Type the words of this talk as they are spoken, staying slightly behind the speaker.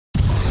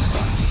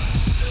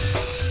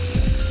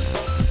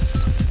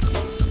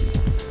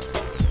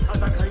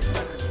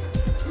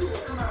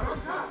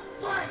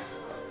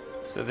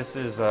So this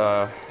is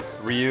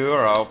Ryu,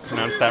 or I'll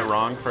pronounce that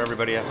wrong for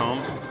everybody at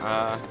home.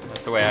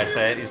 That's the way I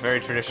say it. He's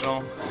very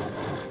traditional.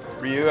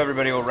 Ryu,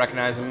 everybody will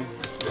recognize him.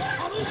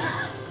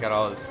 He's got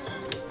all his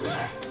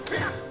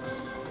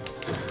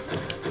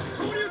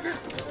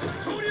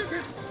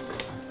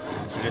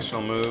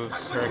traditional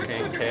moves: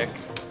 hurricane kick,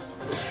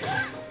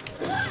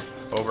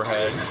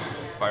 overhead,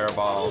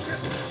 fireballs.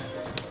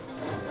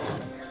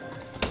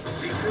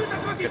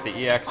 Let's get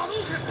the EX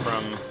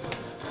from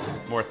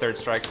more third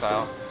strike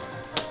style.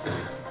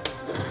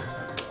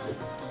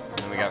 And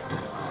then we got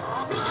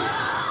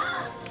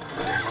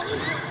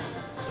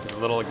a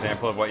little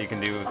example of what you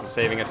can do with the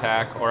saving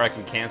attack, or I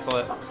can cancel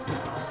it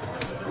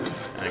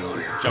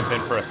and jump in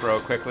for a throw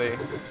quickly.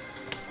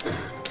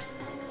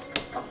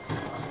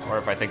 Or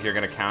if I think you're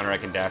going to counter, I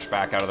can dash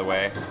back out of the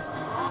way.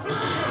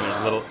 And there's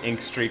a little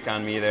ink streak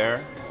on me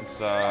there. It's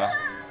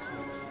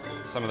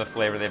some of the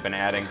flavor they've been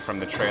adding from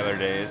the trailer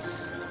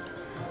days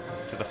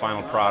to the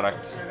final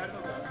product.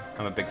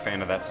 I'm a big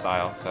fan of that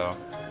style, so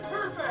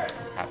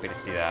happy to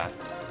see that.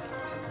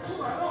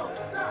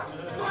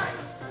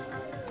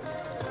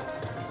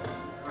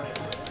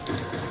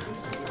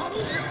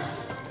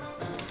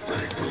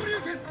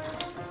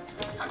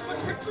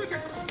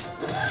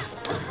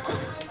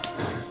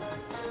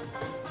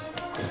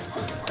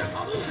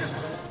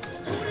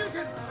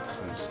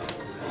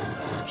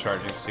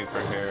 Charging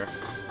super here.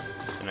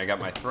 And I got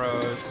my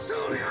throws.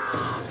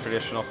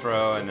 Traditional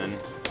throw, and then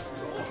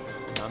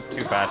not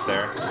too fast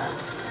there.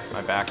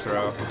 My back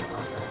throw.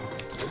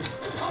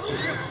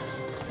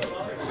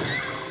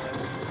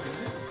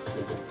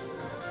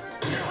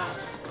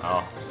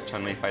 Oh,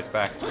 Chun-Li fights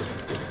back.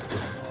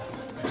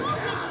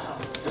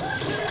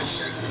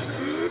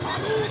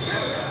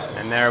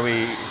 And there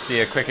we see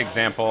a quick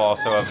example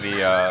also of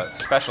the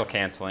special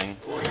canceling.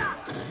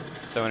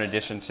 So in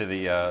addition to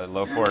the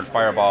low forward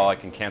fireball, I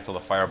can cancel the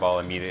fireball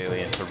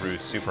immediately into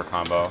Ryu's super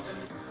combo.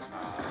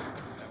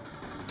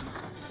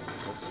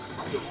 Oops.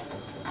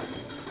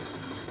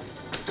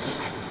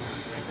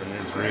 And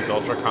there's Ryu's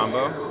ultra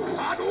combo.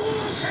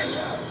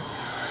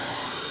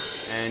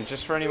 And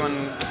just for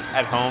anyone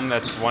at home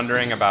that's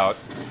wondering about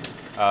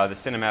the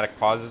cinematic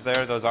pauses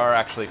there, those are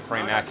actually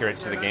frame accurate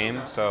to the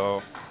game,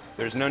 so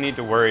there's no need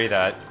to worry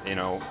that, you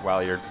know,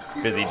 while you're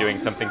busy doing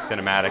something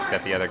cinematic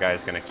that the other guy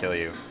is going to kill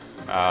you.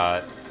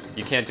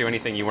 You can't do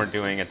anything you weren't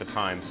doing at the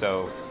time,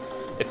 so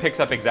it picks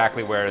up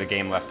exactly where the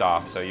game left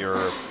off. So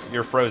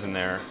you're frozen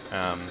there.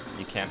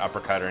 You can't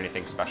uppercut or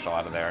anything special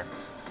out of there.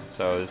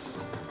 So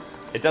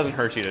it doesn't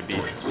hurt you to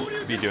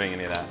be doing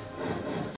any of that.